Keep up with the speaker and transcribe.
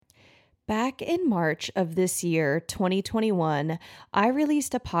Back in March of this year, 2021, I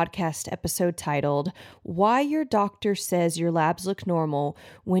released a podcast episode titled, Why Your Doctor Says Your Labs Look Normal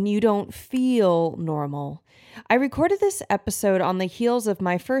When You Don't Feel Normal. I recorded this episode on the heels of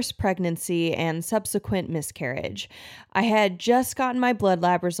my first pregnancy and subsequent miscarriage. I had just gotten my blood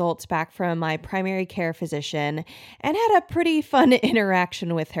lab results back from my primary care physician and had a pretty fun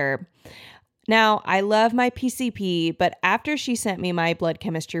interaction with her. Now, I love my PCP, but after she sent me my blood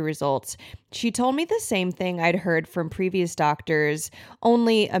chemistry results, she told me the same thing I'd heard from previous doctors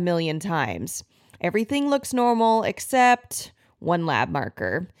only a million times. Everything looks normal except one lab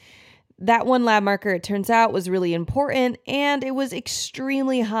marker. That one lab marker, it turns out, was really important, and it was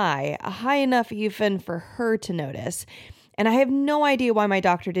extremely high enough even for her to notice. And I have no idea why my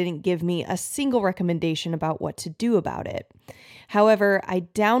doctor didn't give me a single recommendation about what to do about it. However, I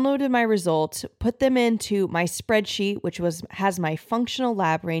downloaded my results, put them into my spreadsheet, which has my functional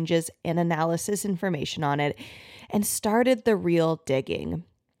lab ranges and analysis information on it, and started the real digging.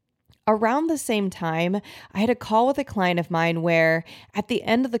 Around the same time, I had a call with a client of mine where at the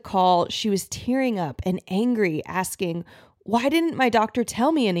end of the call, she was tearing up and angry, asking, why didn't my doctor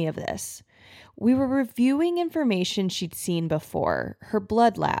tell me any of this? We were reviewing information she'd seen before, her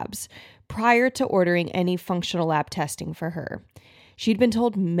blood labs, prior to ordering any functional lab testing for her. She'd been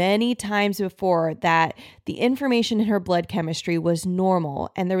told many times before that the information in her blood chemistry was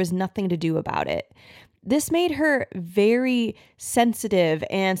normal and there was nothing to do about it. This made her very sensitive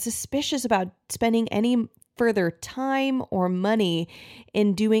and suspicious about spending any further time or money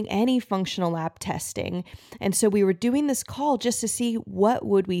in doing any functional lab testing. And so we were doing this call just to see what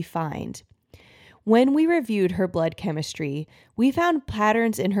would we find. When we reviewed her blood chemistry, we found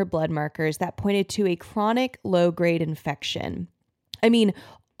patterns in her blood markers that pointed to a chronic low-grade infection. I mean,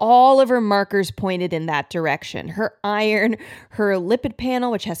 all of her markers pointed in that direction. Her iron, her lipid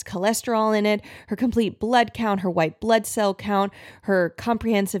panel, which has cholesterol in it, her complete blood count, her white blood cell count, her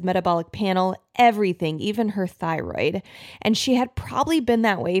comprehensive metabolic panel, everything, even her thyroid. And she had probably been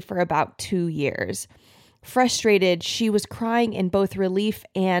that way for about 2 years. Frustrated, she was crying in both relief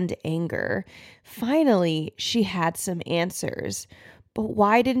and anger. Finally, she had some answers. But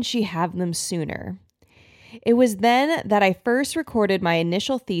why didn't she have them sooner? It was then that I first recorded my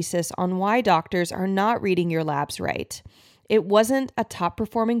initial thesis on why doctors are not reading your labs right. It wasn't a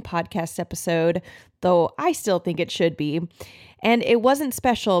top-performing podcast episode, though I still think it should be. And it wasn't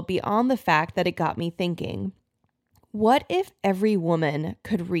special beyond the fact that it got me thinking. What if every woman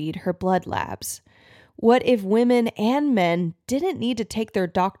could read her blood labs? What if women and men didn't need to take their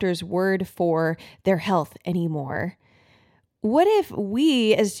doctor's word for their health anymore? What if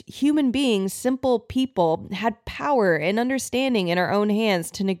we, as human beings, simple people, had power and understanding in our own hands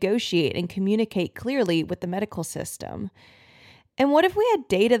to negotiate and communicate clearly with the medical system? And what if we had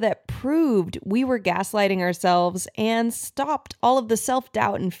data that proved we were gaslighting ourselves and stopped all of the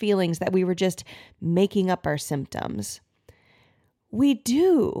self-doubt and feelings that we were just making up our symptoms? We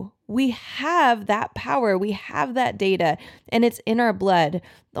do. We have that power. We have that data, and it's in our blood.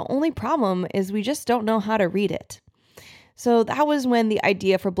 The only problem is we just don't know how to read it. So that was when the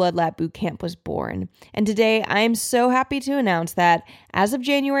idea for Blood Lab Bootcamp was born. And today I am so happy to announce that as of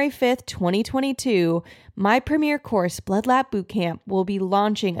January 5th, 2022, my premier course, Blood Lab Bootcamp, will be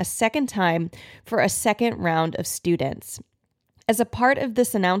launching a second time for a second round of students. As a part of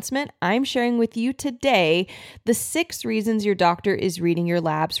this announcement, I'm sharing with you today the 6 reasons your doctor is reading your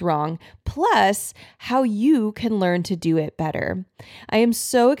labs wrong, plus how you can learn to do it better. I am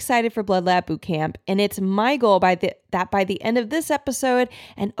so excited for Blood Lab Bootcamp, and it's my goal that by the end of this episode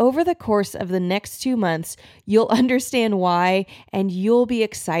and over the course of the next 2 months, you'll understand why, and you'll be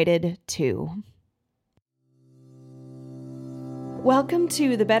excited too. Welcome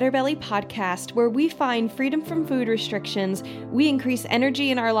to the Better Belly podcast, where we find freedom from food restrictions, we increase energy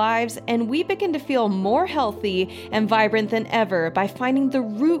in our lives, and we begin to feel more healthy and vibrant than ever by finding the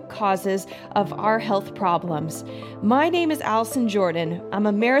root causes of our health problems. My name is Allison Jordan. I'm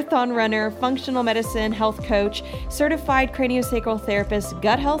a marathon runner, functional medicine health coach, certified craniosacral therapist,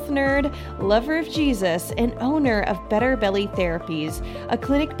 gut health nerd, lover of Jesus, and owner of Better Belly Therapies, a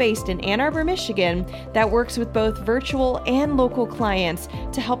clinic based in Ann Arbor, Michigan that works with both virtual and local clients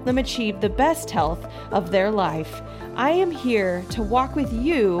to help them achieve the best health of their life. I am here to walk with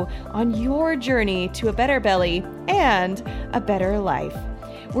you on your journey to a better belly and a better life.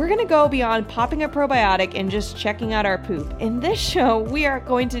 We're going to go beyond popping a probiotic and just checking out our poop. In this show, we are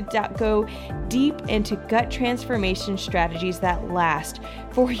going to go deep into gut transformation strategies that last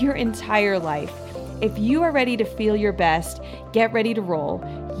for your entire life. If you are ready to feel your best, get ready to roll.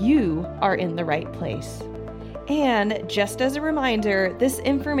 You are in the right place. And just as a reminder, this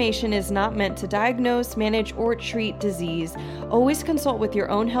information is not meant to diagnose, manage, or treat disease. Always consult with your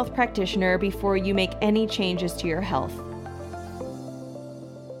own health practitioner before you make any changes to your health.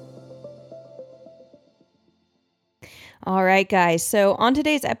 All right, guys. So on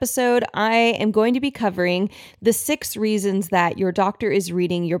today's episode, I am going to be covering the 6 reasons that your doctor is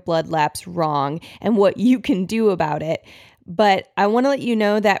reading your blood labs wrong and what you can do about it. But I want to let you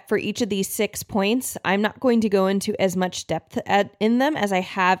know that for each of these 6 points, I'm not going to go into as much depth in them as I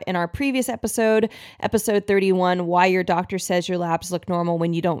have in our previous episode 31, Why Your Doctor Says Your Labs Look Normal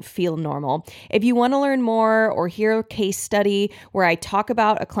When You Don't Feel Normal. If you want to learn more or hear a case study where I talk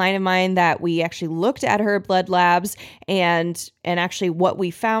about a client of mine that we actually looked at her blood labs and actually what we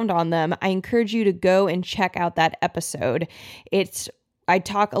found on them, I encourage you to go and check out that episode. I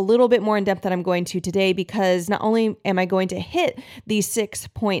talk a little bit more in depth than I'm going to today because not only am I going to hit these 6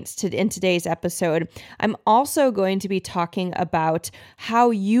 points in today's episode, I'm also going to be talking about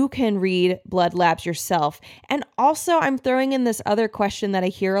how you can read blood labs yourself. And also I'm throwing in this other question that I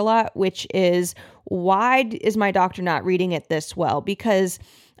hear a lot, which is, why is my doctor not reading it this well? Because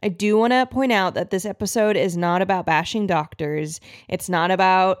I do want to point out that this episode is not about bashing doctors. It's not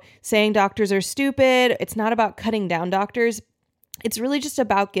about saying doctors are stupid. It's not about cutting down doctors. It's really just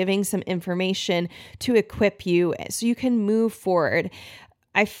about giving some information to equip you so you can move forward.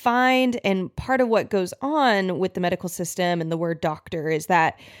 I find, and part of what goes on with the medical system and the word doctor is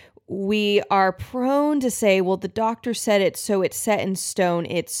that we are prone to say, well, the doctor said it, so it's set in stone.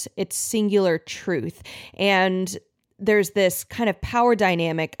 It's singular truth. And there's this kind of power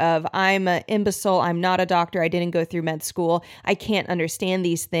dynamic of, I'm an imbecile, I'm not a doctor, I didn't go through med school, I can't understand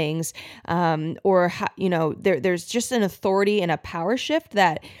these things, there's just an authority and a power shift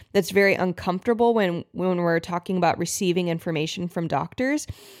that's very uncomfortable when we're talking about receiving information from doctors.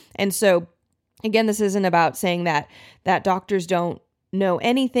 And so, again, this isn't about saying that doctors don't know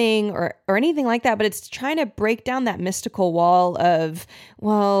anything or anything like that, but it's trying to break down that mystical wall of,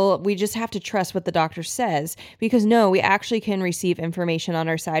 well, we just have to trust what the doctor says, because no, we actually can receive information on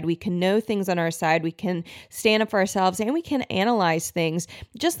our side. We can know things on our side. We can stand up for ourselves and we can analyze things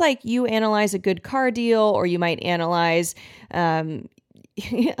just like you analyze a good car deal, or you might analyze,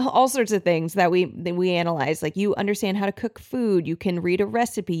 all sorts of things that we analyze. Like, you understand how to cook food. You can read a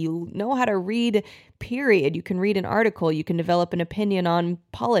recipe. You know how to read, period. You can read an article. You can develop an opinion on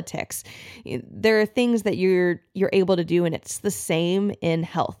politics. There are things that you're able to do, and it's the same in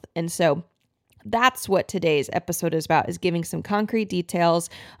health. And so that's what today's episode is about, is giving some concrete details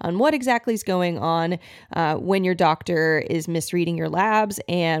on what exactly is going on when your doctor is misreading your labs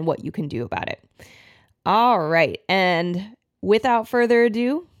and what you can do about it. All right. And without further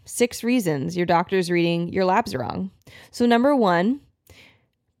ado, 6 reasons your doctor's reading your labs wrong. So number 1,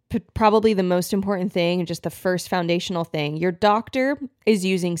 probably the most important thing, just the first foundational thing, your doctor is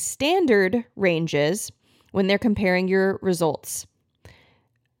using standard ranges when they're comparing your results.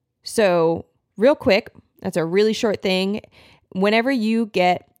 So real quick, that's a really short thing. Whenever you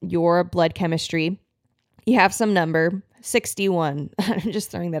get your blood chemistry, you have some number, 61. I'm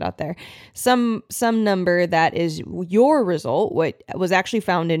just throwing that out there. Some number that is your result, what was actually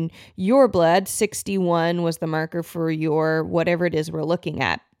found in your blood. 61 was the marker for your whatever it is we're looking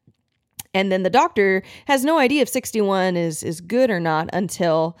at. And then the doctor has no idea if 61 is good or not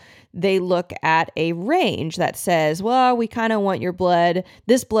until they look at a range that says, well, we kind of want your blood,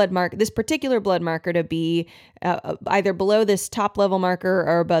 this particular blood marker to be either below this top level marker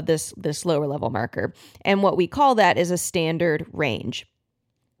or above this lower level marker. And what we call that is a standard range.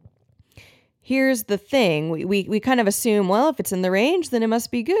 Here's the thing. We kind of assume, well, if it's in the range, then it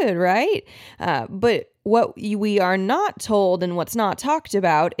must be good, right? But what we are not told and what's not talked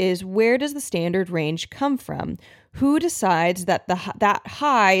about is, where does the standard range come from? Who decides that that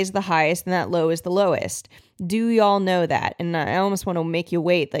high is the highest and that low is the lowest? Do y'all know that? And I almost want to make you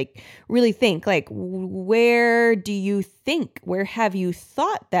wait, really think, where have you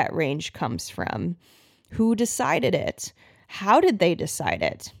thought that range comes from? Who decided it? How did they decide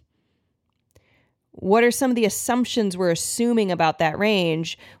it? What are some of the assumptions we're assuming about that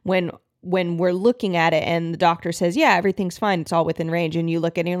range when we're looking at it and the doctor says, yeah, everything's fine, it's all within range, and you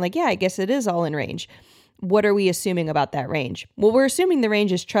look at it and you're like, yeah, I guess it is all in range. What are we assuming about that range? Well, we're assuming the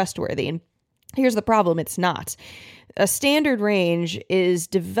range is trustworthy, and here's the problem. It's not. A standard range is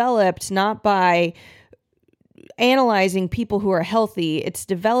developed not by analyzing people who are healthy. It's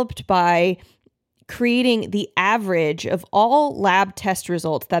developed by creating the average of all lab test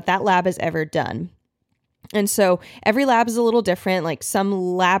results that lab has ever done. And so every lab is a little different. Like some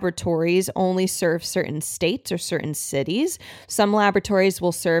laboratories only serve certain states or certain cities. Some laboratories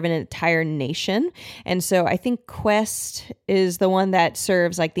will serve an entire nation. And so I think Quest is the one that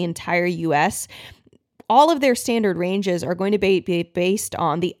serves like the entire US. All of their standard ranges are going to be based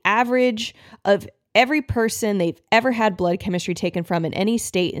on the average of every person they've ever had blood chemistry taken from in any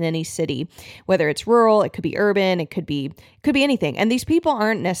state, in any city, whether it's rural, it could be urban, it could be anything. And these people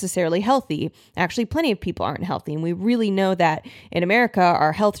aren't necessarily healthy. Actually, plenty of people aren't healthy. And we really know that in America,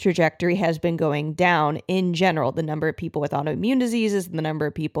 our health trajectory has been going down in general. The number of people with autoimmune diseases, the number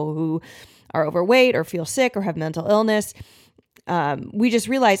of people who are overweight or feel sick or have mental illness. We just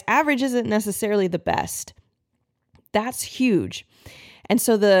realize average isn't necessarily the best. That's huge. And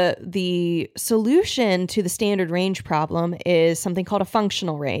so the solution to the standard range problem is something called a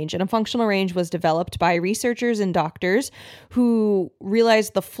functional range. And a functional range was developed by researchers and doctors who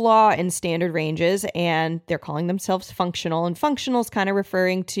realized the flaw in standard ranges, and they're calling themselves functional. And functional is kind of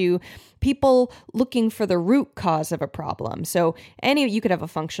referring to people looking for the root cause of a problem. So you could have a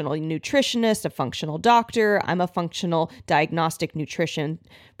functional nutritionist, a functional doctor. I'm a functional diagnostic nutrition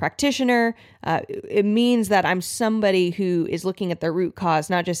practitioner. It means that I'm somebody who is looking at the root cause,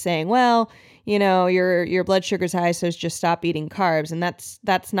 not just saying, well, your blood sugar's high, so just stop eating carbs. And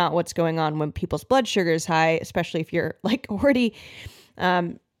that's not what's going on when people's blood sugar is high, especially if you're like already,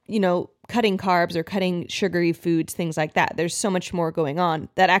 cutting carbs or cutting sugary foods, things like that. There's so much more going on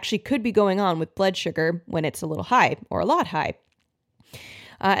that actually could be going on with blood sugar when it's a little high or a lot high.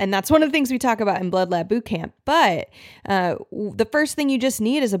 And that's one of the things we talk about in Blood Lab Bootcamp. But the first thing you just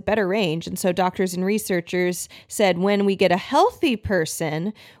need is a better range. And so doctors and researchers said, when we get a healthy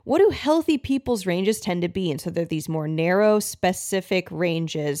person, what do healthy people's ranges tend to be? And so they're these more narrow, specific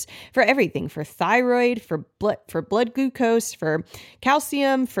ranges for everything, for thyroid, for blood glucose, for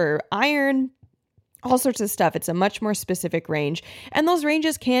calcium, for iron, all sorts of stuff. It's a much more specific range. And those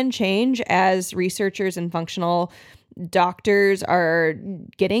ranges can change as researchers and functional doctors are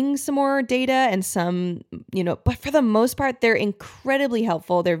getting some more data and some, but for the most part, they're incredibly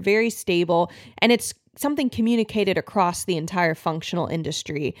helpful. They're very stable. And it's something communicated across the entire functional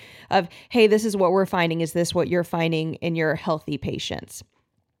industry of, hey, this is what we're finding. Is this what you're finding in your healthy patients?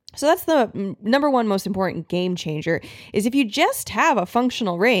 So that's the number one most important game changer, is if you just have a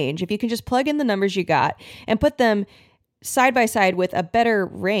functional range, if you can just plug in the numbers you got and put them side by side with a better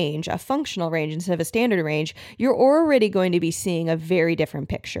range, a functional range instead of a standard range, you're already going to be seeing a very different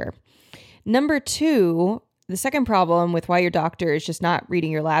picture. Number two, the second problem with why your doctor is just not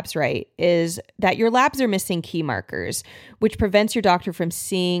reading your labs right is that your labs are missing key markers, which prevents your doctor from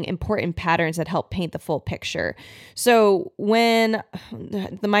seeing important patterns that help paint the full picture. So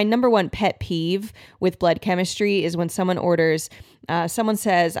my number one pet peeve with blood chemistry is when someone orders, I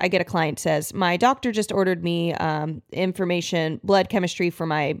get a client says, my doctor just ordered me blood chemistry for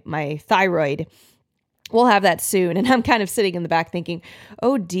my thyroid. We'll have that soon. And I'm kind of sitting in the back thinking,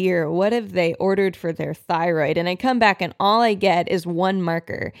 oh dear, what have they ordered for their thyroid? And I come back and all I get is one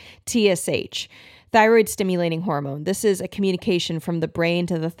marker, TSH, thyroid stimulating hormone. This is a communication from the brain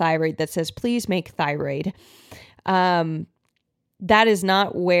to the thyroid that says, please make thyroid. That is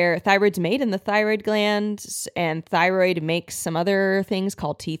not where thyroid's made in the thyroid glands, and thyroid makes some other things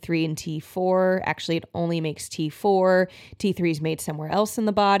called T3 and T4. Actually, it only makes T4. T3 is made somewhere else in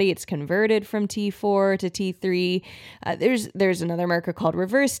the body. It's converted from T4 to T3. There's another marker called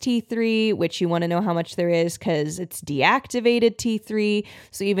reverse T3, which you want to know how much there is because it's deactivated T3.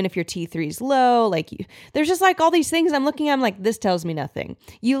 So even if your T3 is low, there's just like all these things I'm looking at, I'm like, this tells me nothing.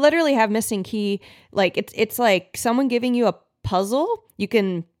 You literally have missing key. Like it's like someone giving you a puzzle. You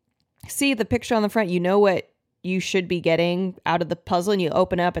can see the picture on the front. You know what you should be getting out of the puzzle, and you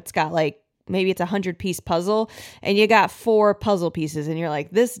open up, it's got maybe it's 100-piece puzzle, and you got 4 puzzle pieces, and you're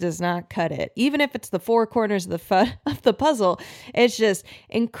like, this does not cut it. Even if it's the 4 corners of the puzzle, it's just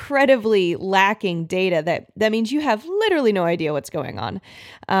incredibly lacking data. That means you have literally no idea what's going on.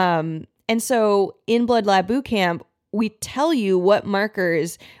 And so in Blood Lab Bootcamp, we tell you what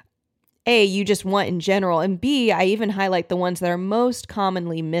markers A, you just want in general, and B, I even highlight the ones that are most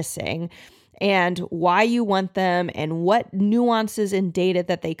commonly missing and why you want them and what nuances in data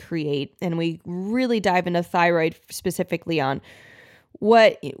that they create. And we really dive into thyroid specifically on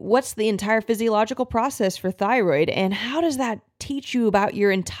what's the entire physiological process for thyroid and how does that teach you about your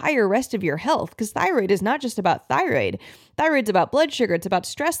entire rest of your health? Because thyroid is not just about thyroid. Thyroid's about blood sugar. It's about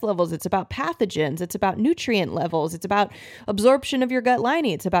stress levels. It's about pathogens. It's about nutrient levels. It's about absorption of your gut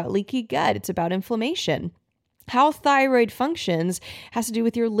lining. It's about leaky gut. It's about inflammation. How thyroid functions has to do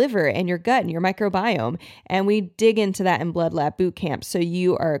with your liver and your gut and your microbiome. And we dig into that in Blood Lab Bootcamp so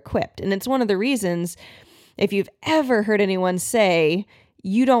you are equipped. And it's one of the reasons if you've ever heard anyone say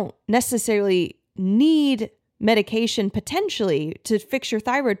you don't necessarily need medication potentially to fix your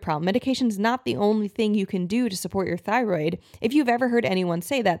thyroid problem. Medication is not the only thing you can do to support your thyroid. If you've ever heard anyone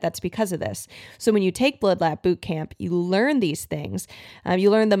say that, that's because of this. So when you take Blood Lab Boot Camp, you learn these things.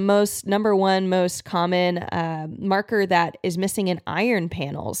 You learn the number one most common marker that is missing in iron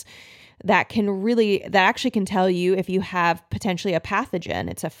panels that actually can tell you if you have potentially a pathogen.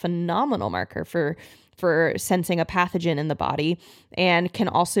 It's a phenomenal marker for sensing a pathogen in the body, and can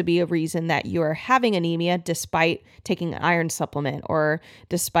also be a reason that you're having anemia despite taking an iron supplement or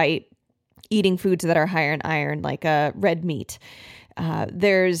despite eating foods that are higher in iron, like red meat.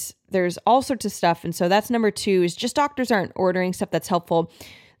 There's all sorts of stuff. And so that's number 2, is just doctors aren't ordering stuff that's helpful.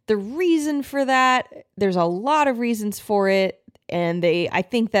 The reason for that, there's a lot of reasons for it. And I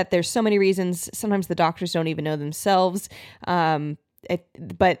think that there's so many reasons. Sometimes the doctors don't even know themselves.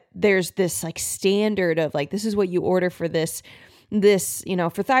 But there's this like standard of like, this is what you order for this,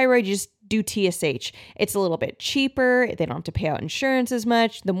 for thyroid, you just do TSH. It's a little bit cheaper. They don't have to pay out insurance as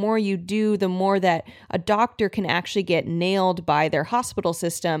much. The more you do, the more that a doctor can actually get nailed by their hospital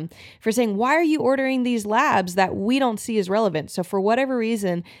system for saying, why are you ordering these labs that we don't see as relevant? So for whatever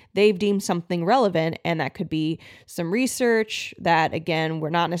reason, they've deemed something relevant, and that could be some research that, again,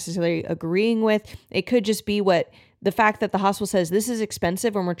 we're not necessarily agreeing with. It could just be the fact that the hospital says this is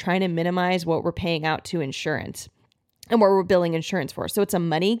expensive and we're trying to minimize what we're paying out to insurance and what we're billing insurance for. So it's a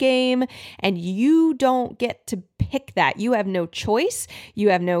money game, and you don't get to pick that. You have no choice. You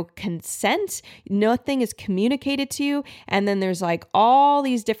have no consent. Nothing is communicated to you. And then there's like all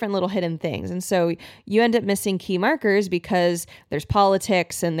these different little hidden things. And so you end up missing key markers because there's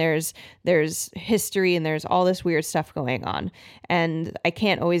politics and there's history and there's all this weird stuff going on. And I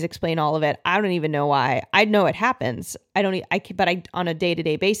can't always explain all of it. I don't even know why. I know it happens. But I on a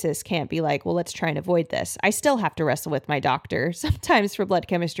day-to-day basis can't be like, well, let's try and avoid this. I still have to wrestle with my doctor sometimes for blood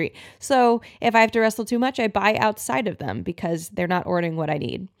chemistry. So if I have to wrestle too much, I buy outside of them because they're not ordering what I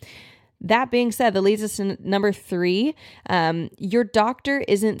need. That being said, that leads us to number 3. Your doctor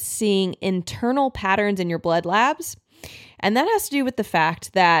isn't seeing internal patterns in your blood labs. And that has to do with the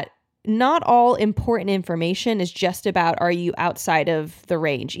fact that not all important information is just about, are you outside of the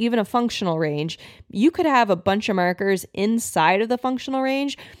range? Even a functional range, you could have a bunch of markers inside of the functional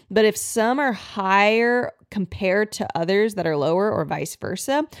range, but if some are higher compared to others that are lower, or vice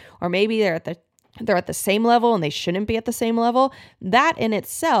versa, or maybe they're at the same level and they shouldn't be at the same level, that in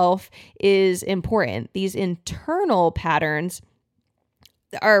itself is important. These internal patterns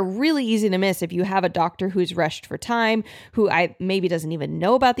are really easy to miss if you have a doctor who's rushed for time, who maybe doesn't even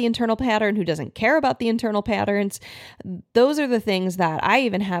know about the internal pattern, who doesn't care about the internal patterns. Those are the things that I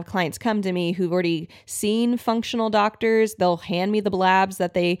even have clients come to me who've already seen functional doctors. They'll hand me the labs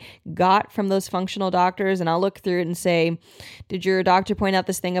that they got from those functional doctors, and I'll look through it and say, did your doctor point out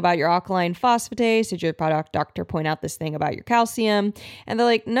this thing about your alkaline phosphatase? Did your doctor point out this thing about your calcium? And they're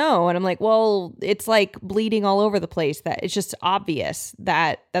like, no. And I'm like, well, it's like bleeding all over the place. That it's just obvious that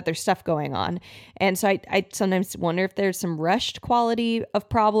there's stuff going on. And so I sometimes wonder if there's some rushed quality of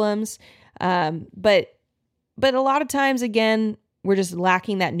problems. But a lot of times, again, we're just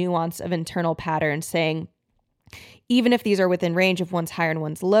lacking that nuance of internal patterns, saying, even if these are within range, if one's higher and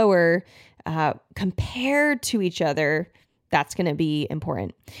one's lower, compared to each other, that's going to be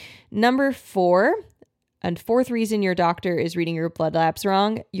important. Number 4, and fourth reason your doctor is reading your blood labs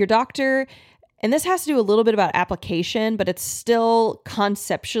wrong, your doctor, and this has to do a little bit about application, but it's still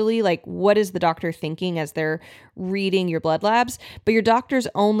conceptually like, what is the doctor thinking as they're reading your blood labs? But your doctor's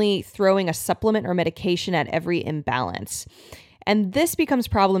only throwing a supplement or medication at every imbalance. And this becomes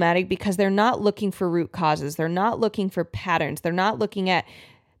problematic because they're not looking for root causes. They're not looking for patterns. They'll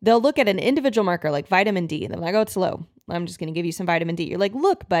look at an individual marker like vitamin D, and they're like, oh, it's low. I'm just going to give you some vitamin D. You're like,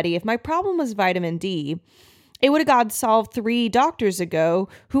 look, buddy, if my problem was vitamin D, it would have got solved 3 doctors ago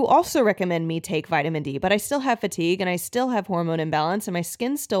who also recommend me take vitamin D, but I still have fatigue and I still have hormone imbalance and my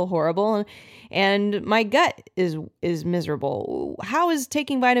skin's still horrible and my gut is miserable. How is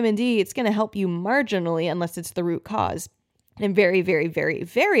taking vitamin D? It's going to help you marginally unless it's the root cause. And very, very, very,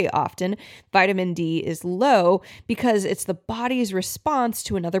 very often, vitamin D is low because it's the body's response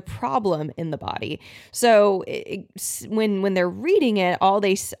to another problem in the body. So when they're reading it, all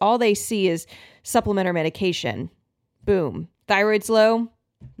they see is supplement or medication. Boom. Thyroid's low,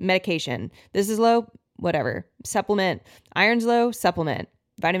 medication. This is low, whatever. Supplement. Iron's low, supplement.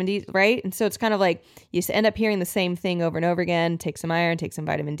 Vitamin D, right? And so it's kind of like you end up hearing the same thing over and over again. Take some iron, take some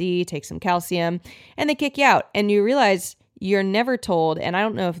vitamin D, take some calcium, and they kick you out. And you realize you're never told, and I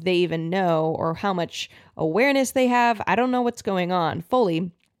don't know if they even know or how much awareness they have. I don't know what's going on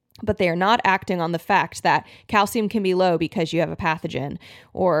fully, but they are not acting on the fact that calcium can be low because you have a pathogen,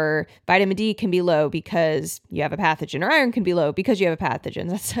 or vitamin D can be low because you have a pathogen, or iron can be low because you have a pathogen.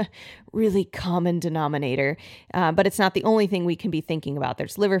 That's a really common denominator, but it's not the only thing we can be thinking about.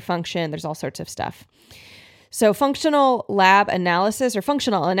 There's liver function, there's all sorts of stuff. So functional lab analysis or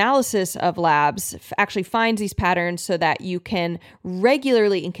functional analysis of labs actually finds these patterns so that you can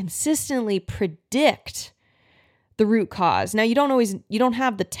regularly and consistently predict the root cause. Now, you don't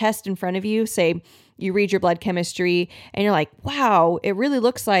have the test in front of you. Say you read your blood chemistry and you're like, wow, it really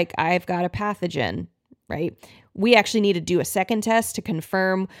looks like I've got a pathogen, right? We actually need to do a second test to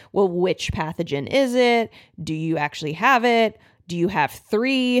confirm, well, which pathogen is it? Do you actually have it? Do you have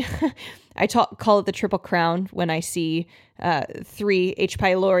 3? I call it the triple crown when I see 3, H.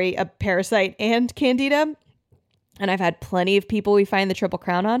 pylori, a parasite, and Candida. And I've had plenty of people we find the triple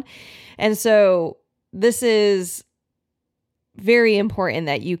crown on. And so this is very important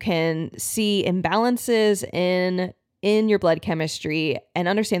that you can see imbalances in your blood chemistry and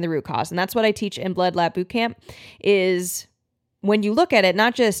understand the root cause. And that's what I teach in Blood Lab Bootcamp is when you look at it,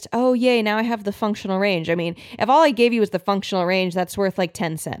 not just, oh, yay, now I have the functional range. I mean, if all I gave you was the functional range, that's worth like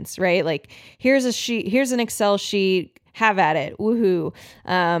 10 cents, right? Like here's a sheet, here's an Excel sheet, have at it. Woohoo.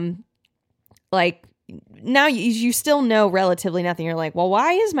 Like now you still know relatively nothing. You're like, well,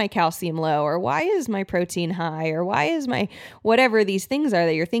 why is my calcium low? Or why is my protein high? Or why is my whatever these things are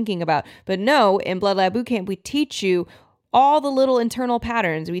that you're thinking about? But no, in Blood Lab Bootcamp, we teach you all the little internal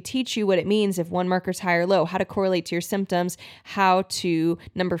patterns. We teach you what it means if one marker's high or low, how to correlate to your symptoms, how to,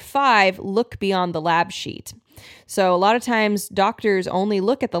 number 5, look beyond the lab sheet. So a lot of times doctors only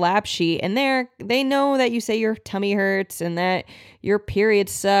look at the lab sheet and they know that you say your tummy hurts and that your period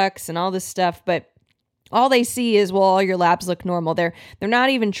sucks and all this stuff, but all they see is, well, all your labs look normal. They're not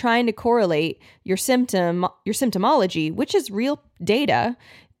even trying to correlate your symptomology, which is real data,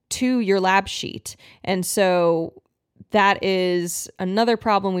 to your lab sheet. And so that is another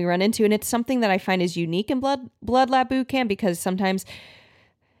problem we run into. And it's something that I find is unique in Blood Lab Bootcamp because sometimes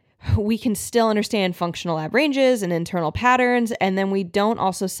we can still understand functional lab ranges and internal patterns. And then we don't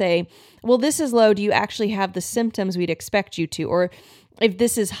also say, well, this is low. Do you actually have the symptoms we'd expect you to? Or if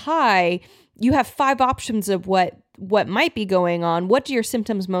this is high, you have 5 options of what might be going on. What do your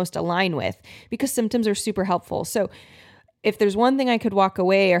symptoms most align with? Because symptoms are super helpful. So if there's one thing I could walk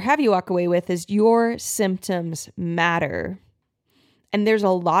away or have you walk away with is your symptoms matter. And there's a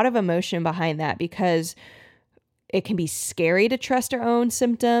lot of emotion behind that because it can be scary to trust our own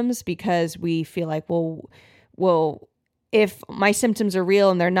symptoms because we feel like, well, if my symptoms are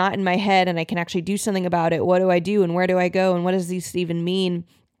real and they're not in my head and I can actually do something about it, what do I do and where do I go and what does this even mean?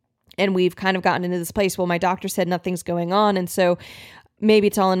 And we've kind of gotten into this place, well, my doctor said nothing's going on. And so maybe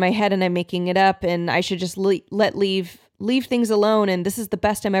it's all in my head and I'm making it up and I should just leave things alone. And this is the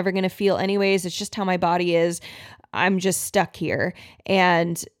best I'm ever going to feel anyways. It's just how my body is. I'm just stuck here.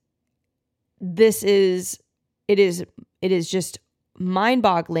 And it is just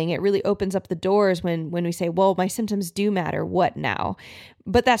mind-boggling. It really opens up the doors when we say, well, my symptoms do matter. What now?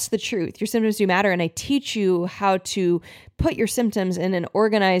 But that's the truth. Your symptoms do matter. And I teach you how to put your symptoms in an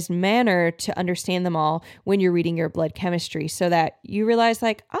organized manner to understand them all when you're reading your blood chemistry so that you realize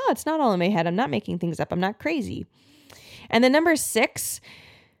like, oh, it's not all in my head. I'm not making things up. I'm not crazy. And then number 6,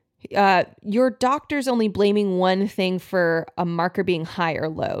 your doctor's only blaming one thing for a marker being high or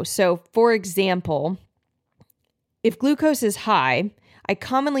low. So for example, if glucose is high, I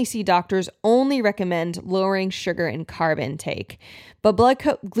commonly see doctors only recommend lowering sugar and carb intake. But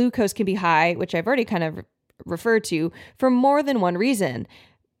glucose can be high, which I've already kind of referred to, for more than one reason.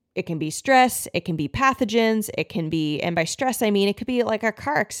 It can be stress, it can be pathogens, it can be, and by stress, I mean, it could be like a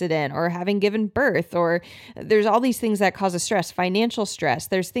car accident or having given birth, or there's all these things that cause a stress, financial stress.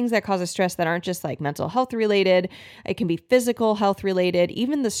 There's things that cause a stress that aren't just like mental health related. It can be physical health related.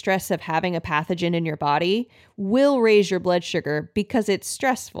 Even the stress of having a pathogen in your body will raise your blood sugar because it's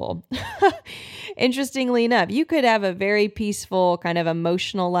stressful. Interestingly enough, you could have a very peaceful kind of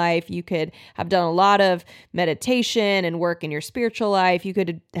emotional life. You could have done a lot of meditation and work in your spiritual life. You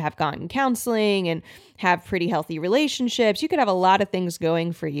could have gotten counseling and have pretty healthy relationships. You could have a lot of things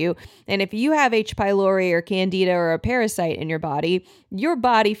going for you. And if you have H. pylori or Candida or a parasite in your body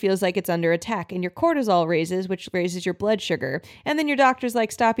feels like it's under attack and your cortisol raises, which raises your blood sugar. And then your doctor's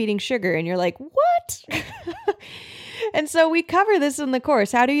like, stop eating sugar. And you're like, what? And so we cover this in the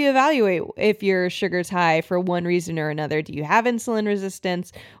course. How do you evaluate if your sugar's high for one reason or another? Do you have insulin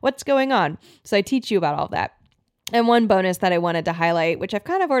resistance? What's going on? So I teach you about all that. And one bonus that I wanted to highlight, which I've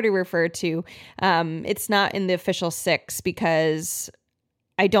kind of already referred to, it's not in the official 6 because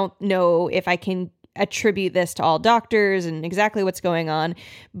I don't know if I can attribute this to all doctors and exactly what's going on,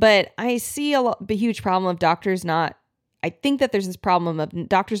 but I see a huge problem of doctors not. I think that there's this problem of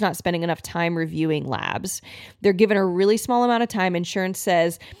doctors not spending enough time reviewing labs. They're given a really small amount of time. Insurance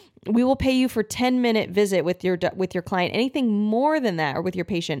says, we will pay you for 10-minute visit with your client. Anything more than that, or with your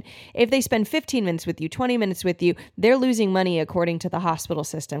patient, if they spend 15 minutes with you, 20 minutes with you, they're losing money according to the hospital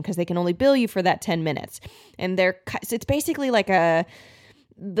system because they can only bill you for that 10 minutes. And it's basically like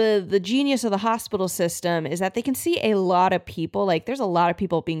the genius of the hospital system is that they can see a lot of people. Like there's a lot of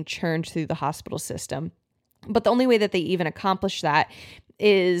people being churned through the hospital system. But the only way that they even accomplish that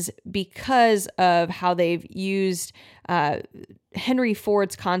is because of how they've used Henry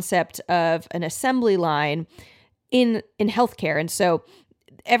Ford's concept of an assembly line in healthcare. And so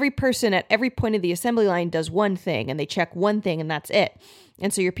every person at every point of the assembly line does one thing, and they check one thing, and that's it.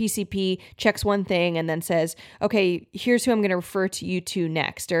 And so your PCP checks one thing and then says, okay, here's who I'm going to refer to you to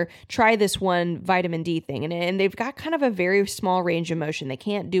next, or try this one vitamin D thing. And they've got kind of a very small range of motion. They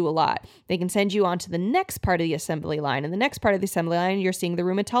can't do a lot. They can send you on to the next part of the assembly line. And the next part of the assembly line, you're seeing the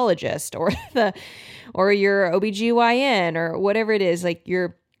rheumatologist or your OBGYN or whatever it is. Like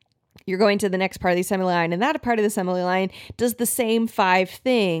you're going to the next part of the assembly line, and that part of the assembly line does the same 5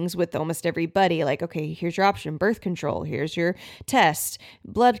 things with almost everybody. Like, okay, here's your option, birth control, here's your test,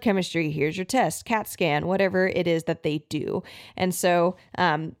 blood chemistry, here's your test, CAT scan, whatever it is that they do. And so,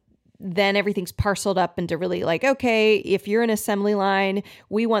 then everything's parceled up into really like, okay, if you're an assembly line,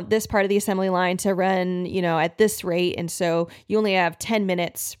 we want this part of the assembly line to run, at this rate. And so you only have 10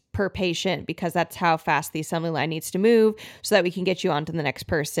 minutes per patient because that's how fast the assembly line needs to move so that we can get you on to the next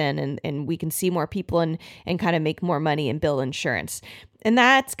person and we can see more people and kind of make more money and bill insurance. And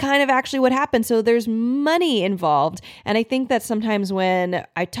that's kind of actually what happened. So there's money involved. And I think that sometimes when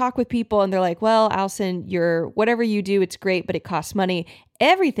I talk with people and they're like, well, Allison, whatever you do, it's great, but it costs money.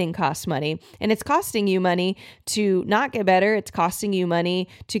 Everything costs money, and it's costing you money to not get better. It's costing you money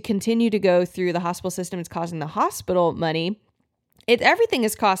to continue to go through the hospital system. It's costing the hospital money. Everything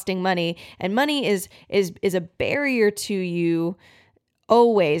is costing money, and money is a barrier to you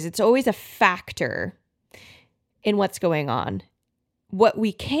always. It's always a factor in what's going on. What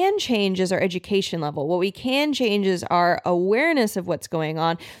we can change is our education level. What we can change is our awareness of what's going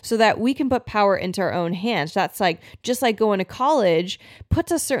on so that we can put power into our own hands. That's just like going to college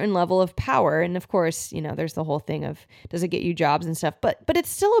puts a certain level of power. And of course, there's the whole thing of, does it get you jobs and stuff? But it's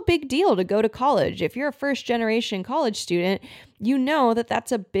still a big deal to go to college. If you're a first generation college student, you know that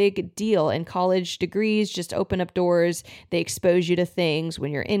that's a big deal. And college degrees just open up doors. They expose you to things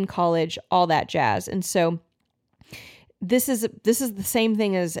when you're in college, all that jazz. And so this is the same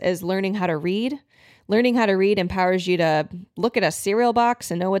thing as learning how to read. Learning how to read empowers you to look at a cereal box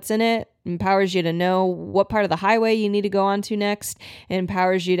and know what's in it. Empowers you to know what part of the highway you need to go on to next. It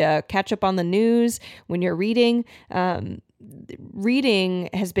empowers you to catch up on the news when you're reading. Reading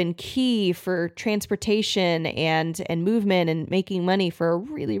has been key for transportation and movement and making money for a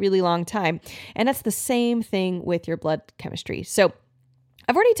really, really long time. And that's the same thing with your blood chemistry. So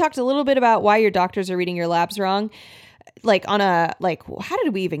I've already talked a little bit about why your doctors are reading your labs wrong. How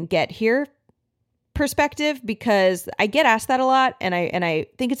did we even get here perspective? Because I get asked that a lot, and I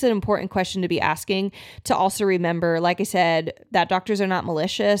think it's an important question to be asking, to also remember, like I said, that doctors are not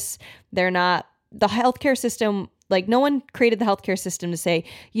malicious. They're not the healthcare system. Like, no one created the healthcare system to say,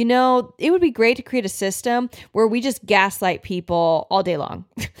 it would be great to create a system where we just gaslight people all day long.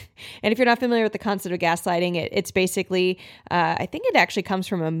 And if you're not familiar with the concept of gaslighting, it's basically, I think it actually comes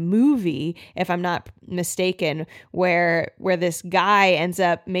from a movie, if I'm not mistaken, where this guy ends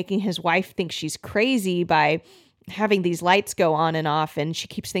up making his wife think she's crazy by having these lights go on and off, and she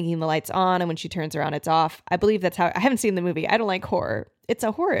keeps thinking the light's on, and when she turns around, it's off. I believe that's how. I haven't seen the movie. I don't like horror. It's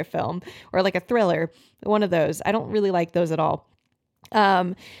a horror film or like a thriller, one of those. I don't really like those at all.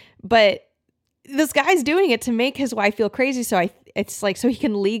 But this guy's doing it to make his wife feel crazy. So it's like, so he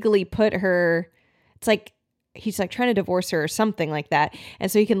can legally put her, it's like, he's like trying to divorce her or something like that.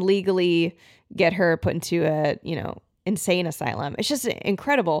 And so he can legally get her put into a, insane asylum. It's just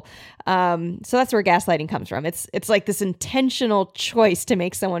incredible. So that's where gaslighting comes from. It's like this intentional choice to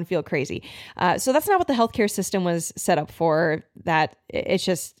make someone feel crazy. So that's not what the healthcare system was set up for. That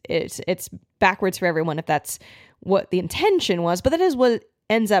it's backwards for everyone if that's what the intention was, but that is what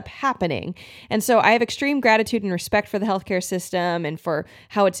ends up happening. And so I have extreme gratitude and respect for the healthcare system and for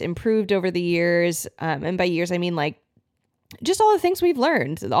how it's improved over the years. And by years, I mean like just all the things we've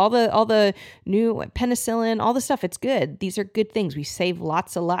learned, all the new penicillin, all the stuff. It's good. These are good things. We save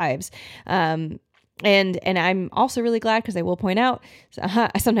lots of lives. And I'm also really glad, because I will point out,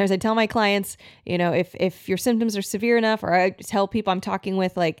 sometimes I tell my clients, if your symptoms are severe enough, or I tell people I'm talking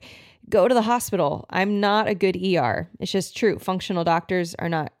with, like, go to the hospital. I'm not a good ER. It's just true. Functional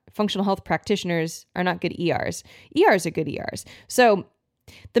health practitioners are not good ERs. ERs are good ERs. So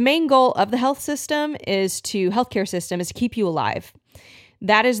the main goal of the healthcare system is to keep you alive.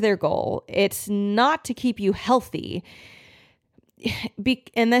 That is their goal. It's not to keep you healthy.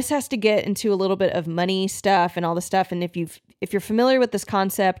 And this has to get into a little bit of money stuff and all the stuff. And if you're familiar with this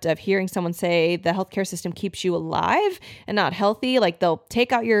concept of hearing someone say the healthcare system keeps you alive and not healthy, like they'll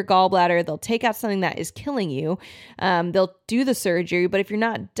take out your gallbladder, they'll take out something that is killing you, they'll do the surgery, but if you're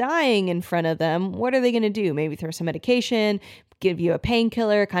not dying in front of them, what are they going to do? Maybe throw some medication, give you a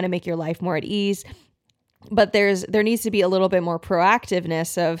painkiller, kind of make your life more at ease. But there needs to be a little bit more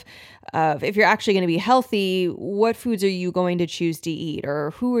proactiveness of if you're actually going to be healthy, what foods are you going to choose to eat, or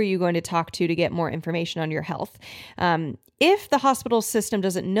who are you going to talk to get more information on your health? If the hospital system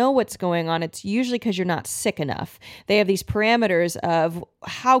doesn't know what's going on, it's usually because you're not sick enough. They have these parameters of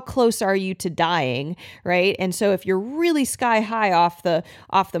how close are you to dying, right? And so if you're really sky high off the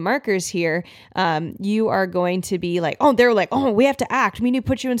markers here, you are going to be like, they're like, we have to act. We need to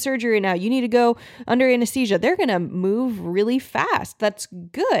put you in surgery now. You need to go under anesthesia. They're going to move really fast. That's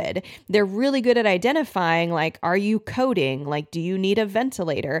good. They're really good at identifying, like, are you coding? Like, do you need a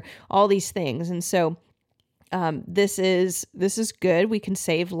ventilator? All these things. And so this is good. We can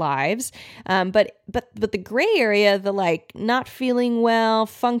save lives. But the gray area, the like not feeling well,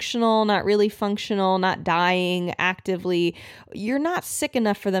 functional, not really functional, not dying actively, you're not sick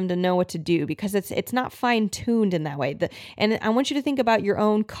enough for them to know what to do because it's not fine tuned in that way. And I want you to think about your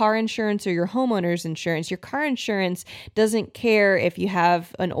own car insurance or your homeowner's insurance. Your car insurance doesn't care if you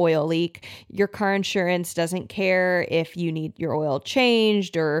have an oil leak. Your car insurance doesn't care if you need your oil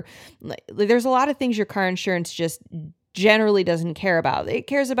changed, or there's a lot of things your car insurance just generally doesn't care about. It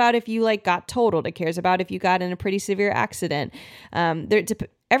cares about if you like got totaled. It cares about if you got in a pretty severe accident.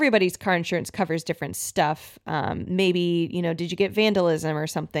 Everybody's car insurance covers different stuff. Maybe, did you get vandalism or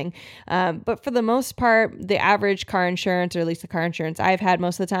something? But for the most part, the average car insurance, or at least the car insurance I've had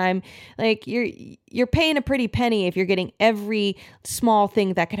most of the time, like you're paying a pretty penny if you're getting every small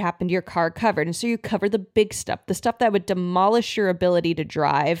thing that could happen to your car covered. And so you cover the big stuff, the stuff that would demolish your ability to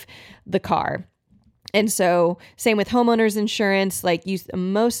drive the car. And so same with homeowners insurance, like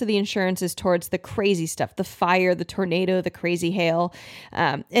most of the insurance is towards the crazy stuff, the fire, the tornado, the crazy hail.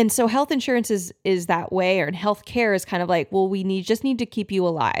 And so health insurance is that way, or healthcare is kind of like, well, we just need to keep you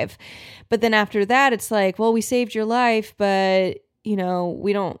alive. But then after that, it's like, well, we saved your life, but they're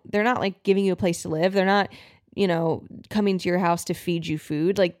not like giving you a place to live. They're not, coming to your house to feed you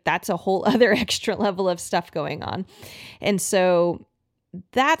food. Like that's a whole other extra level of stuff going on. And so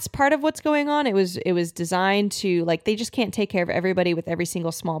that's part of what's going on. It was designed to, like, they just can't take care of everybody with every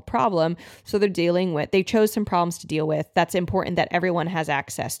single small problem. So they chose some problems to deal with. That's important that everyone has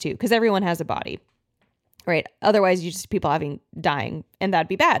access to, because everyone has a body, right? Otherwise you just people dying, and that'd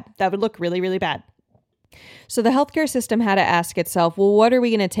be bad. That would look really, really bad. So the healthcare system had to ask itself, well, what are we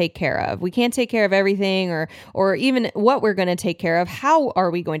going to take care of? We can't take care of everything, or even what we're going to take care of. How are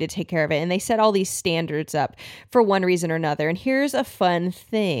we going to take care of it? And they set all these standards up for one reason or another. And here's a fun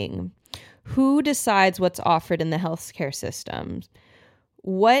thing. Who decides what's offered in the healthcare system?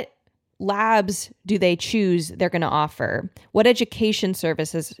 What labs do they choose they're going to offer? What education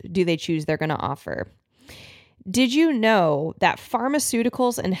services do they choose they're going to offer? Did you know that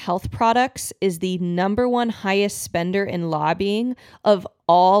pharmaceuticals and health products is the number one highest spender in lobbying of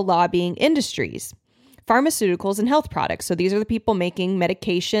all lobbying industries? Pharmaceuticals and health products. So these are the people making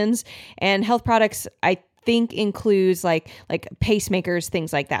medications, and health products, I think, includes like pacemakers,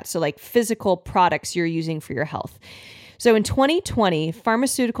 things like that. So like physical products you're using for your health. So in 2020,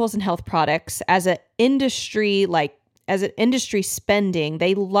 pharmaceuticals and health products as an industry spending,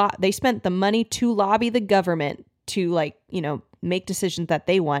 they spent the money to lobby the government to make decisions that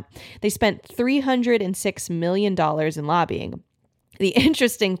they want. They spent $306 million in lobbying. The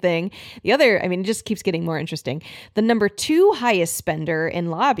interesting thing, it just keeps getting more interesting. The number two highest spender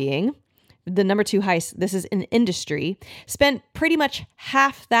in lobbying, this is in industry, spent pretty much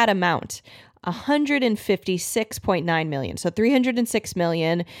half that amount, $156.9 million. So $306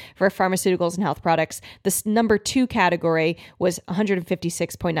 million for pharmaceuticals and health products. This number two category was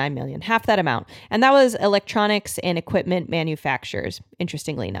 $156.9 million, half that amount. And that was electronics and equipment manufacturers,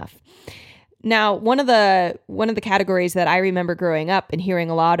 interestingly enough. Now, one of the categories that I remember growing up and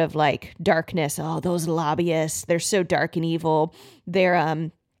hearing a lot of like darkness, those lobbyists, they're so dark and evil. They're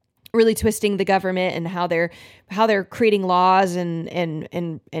really twisting the government and how they're how they're creating laws and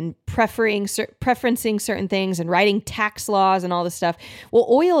preferencing certain things and writing tax laws and all this stuff. Well,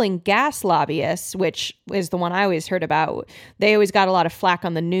 oil and gas lobbyists, which is the one I always heard about, they always got a lot of flack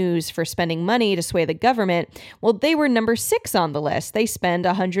on the news for spending money to sway the government. Well, they were number 6 on the list. They spend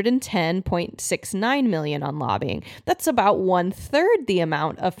 $110.69 million on lobbying. That's about 1/3 the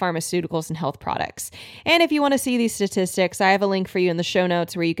amount of pharmaceuticals and health products. And if you want to see these statistics, I have a link for you in the show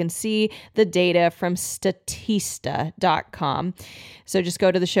notes where you can see the data from Statista.com. So just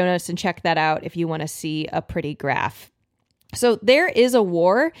go to the show notes and check that out if you want to see a pretty graph. So there is a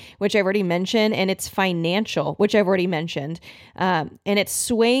war, which I've already mentioned, and it's financial, which I've already mentioned. And it's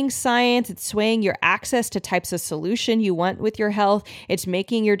swaying science. It's swaying your access to types of solution you want with your health. It's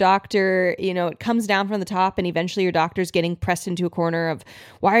making your doctor, it comes down from the top, and eventually your doctor's getting pressed into a corner of,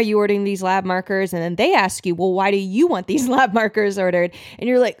 why are you ordering these lab markers? And then they ask you, well, why do you want these lab markers ordered? And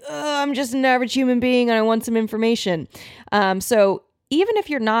you're like, I'm just an average human being and I want some information. So even if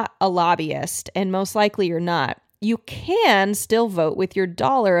you're not a lobbyist, and most likely you're not, you can still vote with your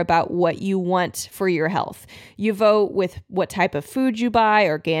dollar about what you want for your health. You vote with what type of food you buy,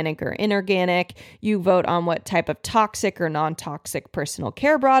 organic or inorganic. You vote on what type of toxic or non-toxic personal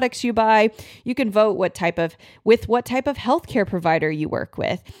care products you buy. You can vote with what type of healthcare provider you work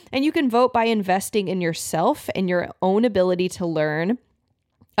with. And you can vote by investing in yourself and your own ability to learn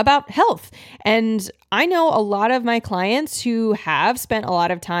about health. And I know a lot of my clients who have spent a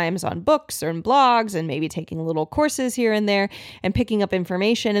lot of times on books or blogs and maybe taking little courses here and there and picking up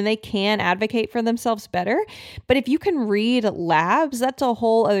information, and they can advocate for themselves better. But if you can read labs, that's a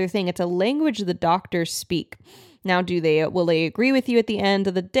whole other thing. It's a language the doctors speak. Now, will they agree with you at the end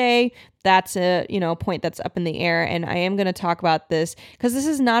of the day? That's a point that's up in the air. And I am going to talk about this because this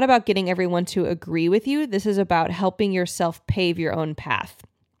is not about getting everyone to agree with you. This is about helping yourself pave your own path.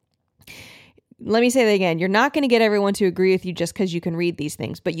 Let me say that again. You're not going to get everyone to agree with you just because you can read these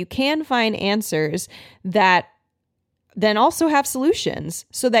things, but you can find answers that then also have solutions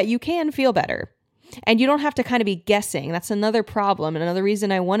so that you can feel better. And you don't have to kind of be guessing. That's another problem. Another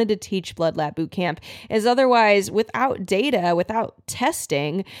reason I wanted to teach Blood Lab Bootcamp is otherwise, without data, without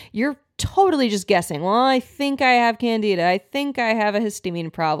testing, you're totally just guessing. Well, I think I have candida. I think I have a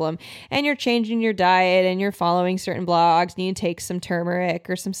histamine problem. And you're changing your diet and you're following certain blogs and you take some turmeric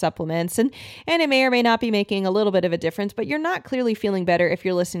or some supplements. And it may or may not be making a little bit of a difference, but you're not clearly feeling better if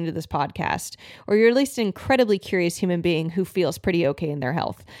you're listening to this podcast, or you're at least an incredibly curious human being who feels pretty okay in their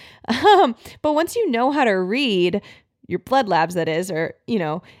health. But once you know how to read your blood labs, that is, or,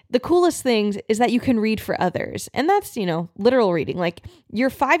 the coolest things is that you can read for others. And that's, literal reading. Like your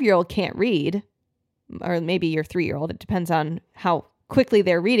 5-year-old can't read, or maybe your 3-year-old. It depends on how quickly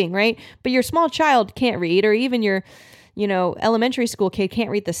they're reading, right? But your small child can't read, or even your, elementary school kid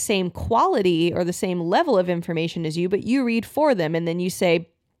can't read the same quality or the same level of information as you, but you read for them. And then you say,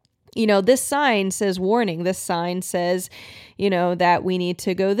 this sign says warning. This sign says, that we need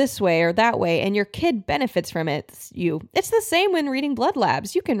to go this way or that way. And your kid benefits from it. It's the same when reading blood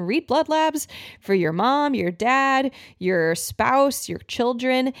labs. You can read blood labs for your mom, your dad, your spouse, your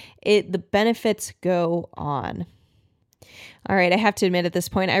children. The benefits go on. All right. I have to admit at this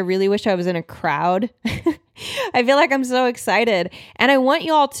point, I really wish I was in a crowd. I feel like I'm so excited. And I want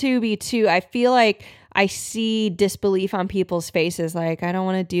you all to be too. I feel like I see disbelief on people's faces. Like, I don't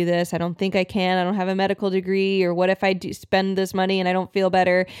want to do this. I don't think I can. I don't have a medical degree. Or what if I do spend this money and I don't feel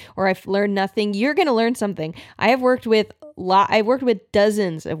better? Or I've learned nothing. You're going to learn something. I've worked with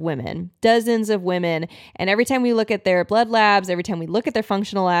dozens of women. And every time we look at their blood labs, every time we look at their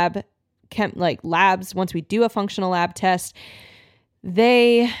functional labs, once we do a functional lab test,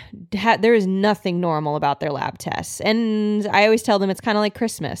 there is nothing normal about their lab tests. And I always tell them it's kind of like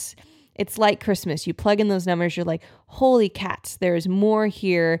Christmas. It's like Christmas. You plug in those numbers, you're like, holy cats, there's more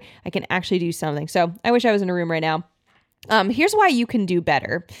here. I can actually do something. So I wish I was in a room right now. Here's why you can do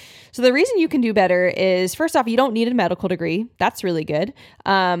better. So the reason you can do better is, first off, you don't need a medical degree. That's really good.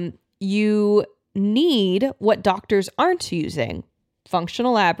 You need what doctors aren't using: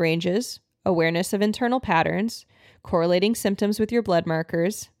 functional lab ranges, awareness of internal patterns, correlating symptoms with your blood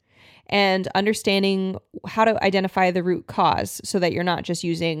markers, and understanding how to identify the root cause so that you're not just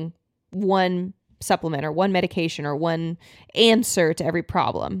using one supplement or one medication or one answer to every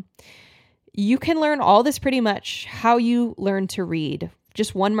problem. You can learn all this pretty much how you learn to read,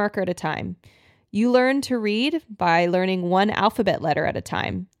 just one marker at a time. You learn to read by learning one alphabet letter at a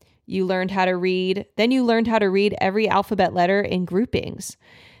time. You learned how to read, then you learned how to read every alphabet letter in groupings.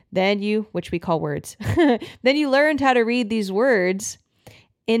 Which we call words. Then you learned how to read these words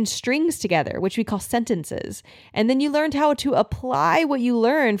in strings together, which we call sentences. And then you learned how to apply what you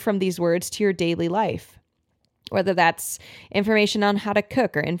learned from these words to your daily life. whether that's information on how to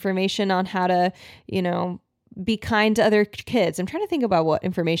cook or information on how to, be kind to other kids. I'm trying to think about what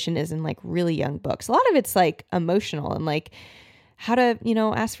information is in like really young books. A lot of it's like emotional and like how to,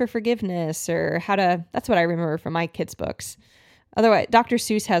 ask for forgiveness or that's what I remember from my kids' books. Otherwise, Dr.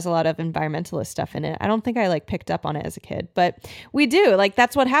 Seuss has a lot of environmentalist stuff in it. I don't think I like picked up on it as a kid, but we do. Like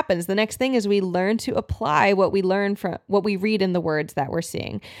that's what happens. The next thing is we learn to apply what we learn from what we read in the words that we're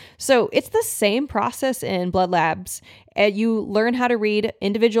seeing. So it's the same process in blood labs. You learn how to read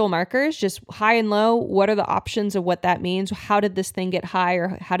individual markers, just high and low. What are the options of what that means? How did this thing get high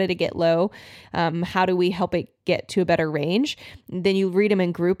or how did it get low? How do we help it get to a better range? And then you read them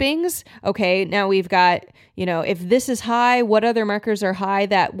in groupings. Okay, now we've got, if this is high, what other markers are high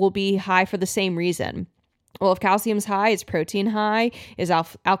that will be high for the same reason? Well, if calcium's high, is protein high? Is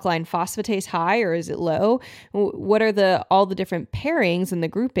alkaline phosphatase high or is it low? What are all the different pairings and the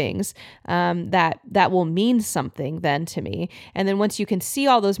groupings that will mean something then to me? And then once you can see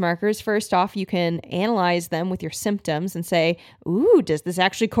all those markers, first off, you can analyze them with your symptoms and say, ooh, does this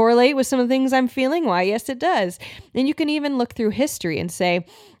actually correlate with some of the things I'm feeling? Why, yes, it does. And you can even look through history and say,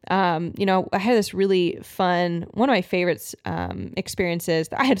 I had this really fun, one of my favorites experiences.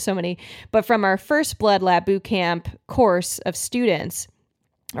 I had so many, but from our first blood lab boot camp course of students,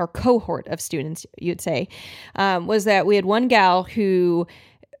 or cohort of students, you'd say, was that we had one gal who,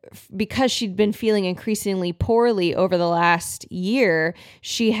 because she'd been feeling increasingly poorly over the last year,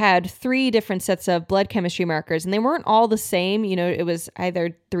 she had 3 different sets of blood chemistry markers, and they weren't all the same. It was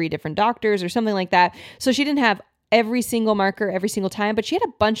either 3 different doctors or something like that. So she didn't have every single marker every single time, but she had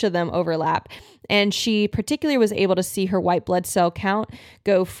a bunch of them overlap. And she particularly was able to see her white blood cell count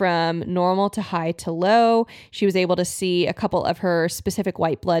go from normal to high to low. She was able to see a couple of her specific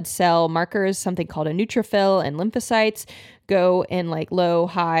white blood cell markers, something called a neutrophil and lymphocytes, go in like low,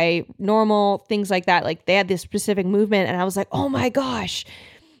 high, normal, things like that. Like they had this specific movement. And I was like, oh my gosh,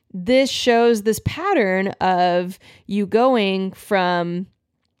 this shows this pattern of you going from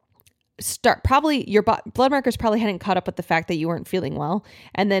probably your blood markers probably hadn't caught up with the fact that you weren't feeling well.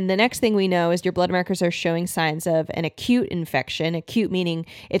 And then the next thing we know is your blood markers are showing signs of an acute infection, acute meaning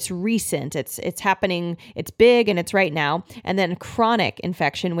it's recent, it's happening, it's big and it's right now. And then chronic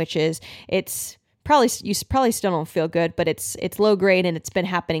infection, which is you probably still don't feel good, but it's low grade and it's been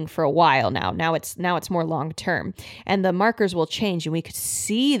happening for a while now. Now it's more long term, and the markers will change. And we could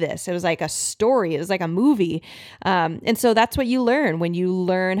see this. It was like a story. It was like a movie. And so that's what you learn when you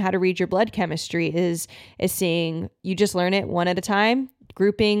learn how to read your blood chemistry is seeing. You just learn it one at a time.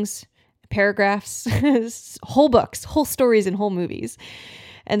 Groupings, paragraphs, whole books, whole stories, and whole movies.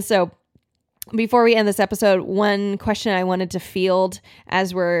 And so, before we end this episode, one question I wanted to field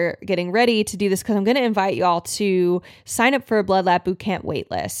as we're getting ready to do this, because I'm going to invite you all to sign up for a Blood Lab Bootcamp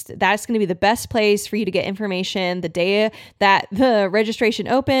waitlist. That's going to be the best place for you to get information the day that the registration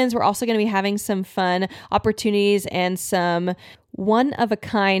opens. We're also going to be having some fun opportunities and some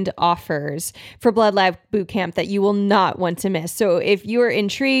one-of-a-kind offers for Blood Lab Bootcamp that you will not want to miss. So if you're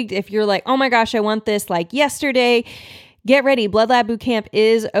intrigued, if you're like, oh my gosh, I want this like yesterday, get ready. Blood Lab Bootcamp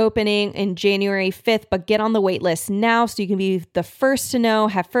is opening in January 5th, but get on the wait list now so you can be the first to know,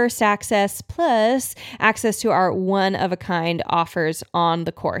 have first access, plus access to our one-of-a-kind offers on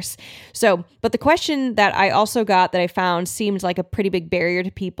the course. So, but the question that I also got that I found seemed like a pretty big barrier to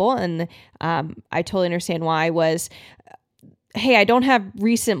people, and I totally understand why, was, hey, I don't have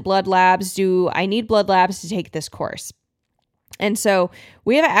recent blood labs. Do I need blood labs to take this course? And so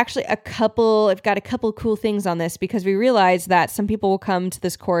we have actually I've got a couple cool things on this, because we realize that some people will come to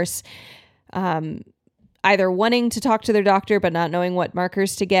this course either wanting to talk to their doctor but not knowing what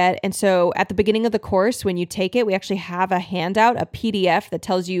markers to get. And so at the beginning of the course, when you take it, we actually have a handout, a PDF that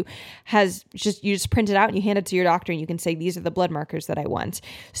tells you, you just print it out and you hand it to your doctor, and you can say, these are the blood markers that I want.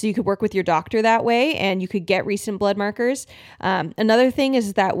 So you could work with your doctor that way, and you could get recent blood markers. Another thing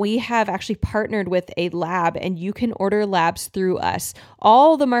is that we have actually partnered with a lab, and you can order labs through us.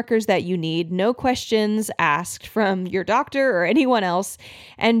 All the markers that you need, no questions asked from your doctor or anyone else,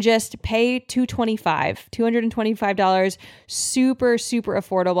 and just pay $225. Super, super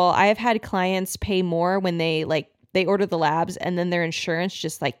affordable. I have had clients pay more when they order the labs, and then their insurance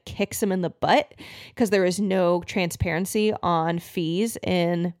just like kicks them in the butt because there is no transparency on fees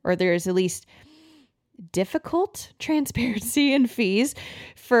or there is at least difficult transparency in fees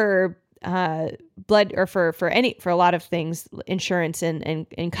for blood, or for a lot of things, insurance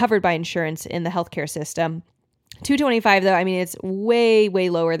and covered by insurance in the healthcare system. $225 though, I mean, it's way, way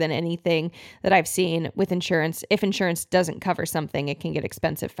lower than anything that I've seen with insurance. If insurance doesn't cover something, it can get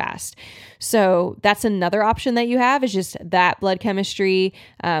expensive fast. So that's another option that you have, is just that blood chemistry.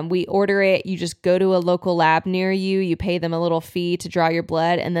 We order it. You just go to a local lab near you. You pay them a little fee to draw your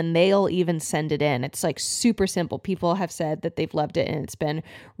blood, and then they'll even send it in. It's like super simple. People have said that they've loved it, and it's been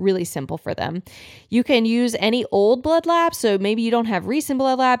really simple for them. You can use any old blood labs. So maybe you don't have recent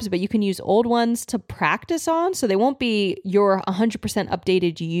blood labs, but you can use old ones to practice on. So they won't be your 100%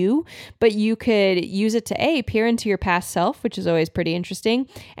 updated you, but you could use it to peer into your past self, which is always pretty interesting.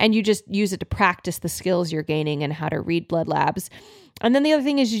 And you just use it to practice the skills you're gaining and how to read blood labs. And then the other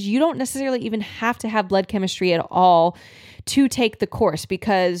thing is you don't necessarily even have to have blood chemistry at all to take the course,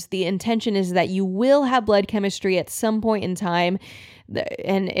 because the intention is that you will have blood chemistry at some point in time.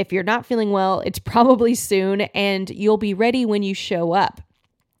 And if you're not feeling well, it's probably soon, and you'll be ready when you show up.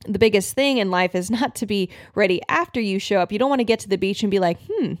 The biggest thing in life is not to be ready after you show up. You don't want to get to the beach and be like,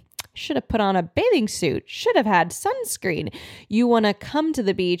 should have put on a bathing suit, should have had sunscreen. You want to come to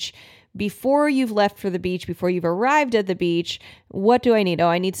the beach before you've left for the beach, before you've arrived at the beach. What do I need? Oh,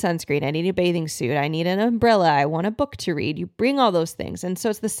 I need sunscreen. I need a bathing suit. I need an umbrella. I want a book to read. You bring all those things. And so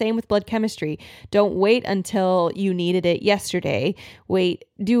it's the same with blood chemistry. Don't wait until you needed it yesterday.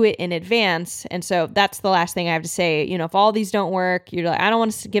 Do it in advance. And so that's the last thing I have to say. If all these don't work, you're like, I don't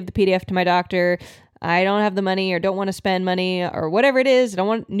want to give the PDF to my doctor. I don't have the money, or don't want to spend money, or whatever it is. I don't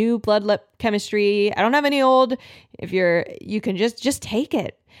want new blood chemistry. I don't have any old. You can just take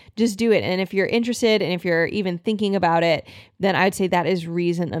it. Just do it. And if you're interested, and if you're even thinking about it, then I'd say that is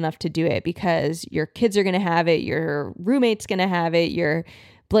reason enough to do it, because your kids are going to have it. Your roommate's going to have it. Your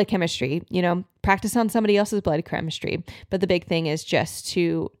blood chemistry, practice on somebody else's blood chemistry. But the big thing is just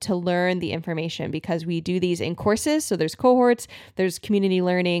to learn the information, because we do these in courses. So there's cohorts, there's community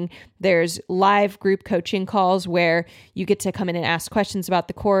learning, there's live group coaching calls where you get to come in and ask questions about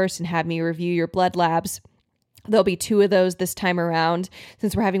the course and have me review your blood labs. There'll be 2 of those this time around.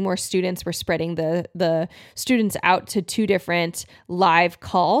 Since we're having more students, we're spreading the students out to 2 different live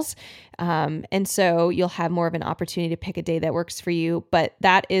calls. And so you'll have more of an opportunity to pick a day that works for you. But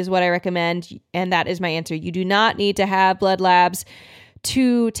that is what I recommend. And that is my answer. You do not need to have blood labs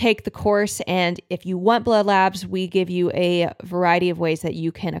to take the course. And if you want blood labs, we give you a variety of ways that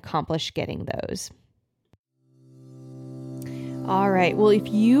you can accomplish getting those. All right. Well, if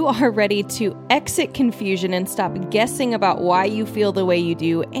you are ready to exit confusion and stop guessing about why you feel the way you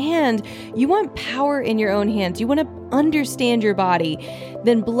do, and you want power in your own hands, you want to understand your body,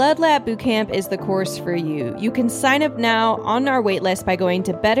 then Blood Lab Bootcamp is the course for you. You can sign up now on our waitlist by going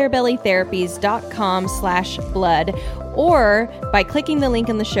to betterbellytherapies.com/blood, or by clicking the link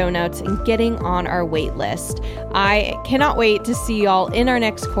in the show notes and getting on our wait list. I cannot wait to see y'all in our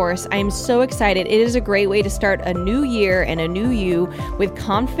next course. I am so excited. It is a great way to start a new year and a new you with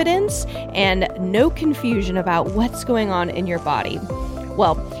confidence and no confusion about what's going on in your body.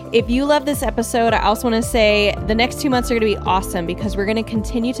 Well, if you love this episode, I also want to say the next 2 months are going to be awesome, because we're going to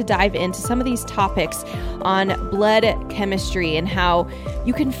continue to dive into some of these topics on blood chemistry and how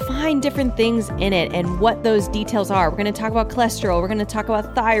you can find different things in it and what those details are. We're going to talk about cholesterol. We're going to talk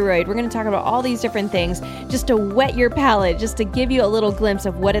about thyroid. We're going to talk about all these different things just to whet your palate, just to give you a little glimpse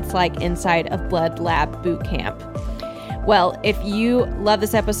of what it's like inside of Blood Lab Bootcamp. Well, if you love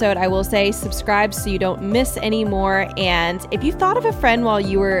this episode, I will say subscribe so you don't miss any more. And if you thought of a friend while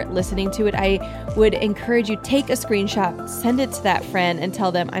you were listening to it, I would encourage you, take a screenshot, send it to that friend and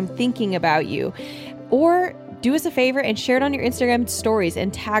tell them I'm thinking about you. Or do us a favor and share it on your Instagram stories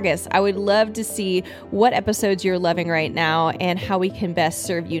and tag us. I would love to see what episodes you're loving right now and how we can best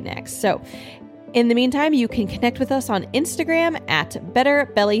serve you next. So in the meantime, you can connect with us on Instagram at Better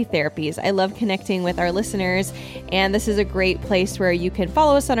Belly Therapies. I love connecting with our listeners, and this is a great place where you can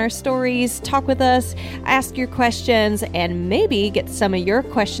follow us on our stories, talk with us, ask your questions, and maybe get some of your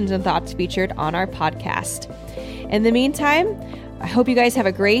questions and thoughts featured on our podcast. In the meantime, I hope you guys have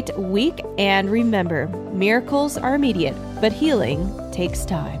a great week, and remember, miracles are immediate, but healing takes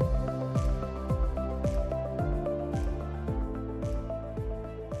time.